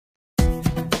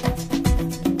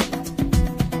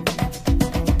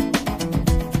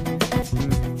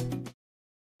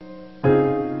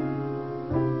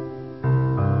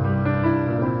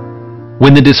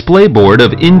When the display board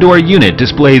of indoor unit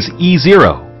displays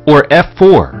E0 or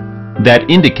F4, that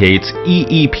indicates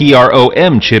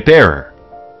EEPROM chip error.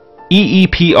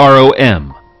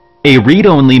 EEPROM, a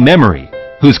read-only memory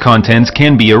whose contents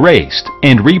can be erased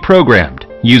and reprogrammed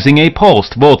using a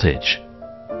pulsed voltage.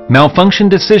 Malfunction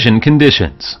decision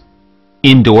conditions.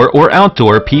 Indoor or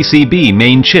outdoor PCB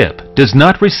main chip does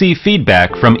not receive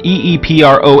feedback from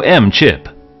EEPROM chip.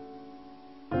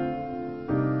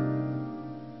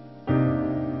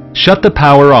 Shut the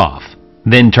power off,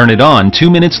 then turn it on 2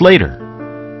 minutes later.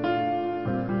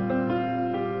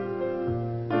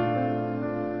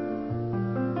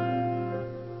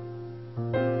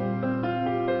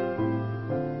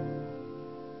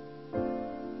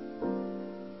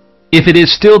 If it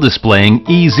is still displaying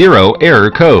E0 error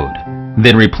code,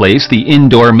 then replace the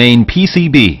indoor main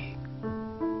PCB.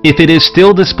 If it is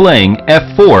still displaying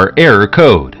F4 error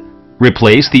code,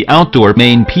 replace the outdoor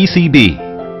main PCB.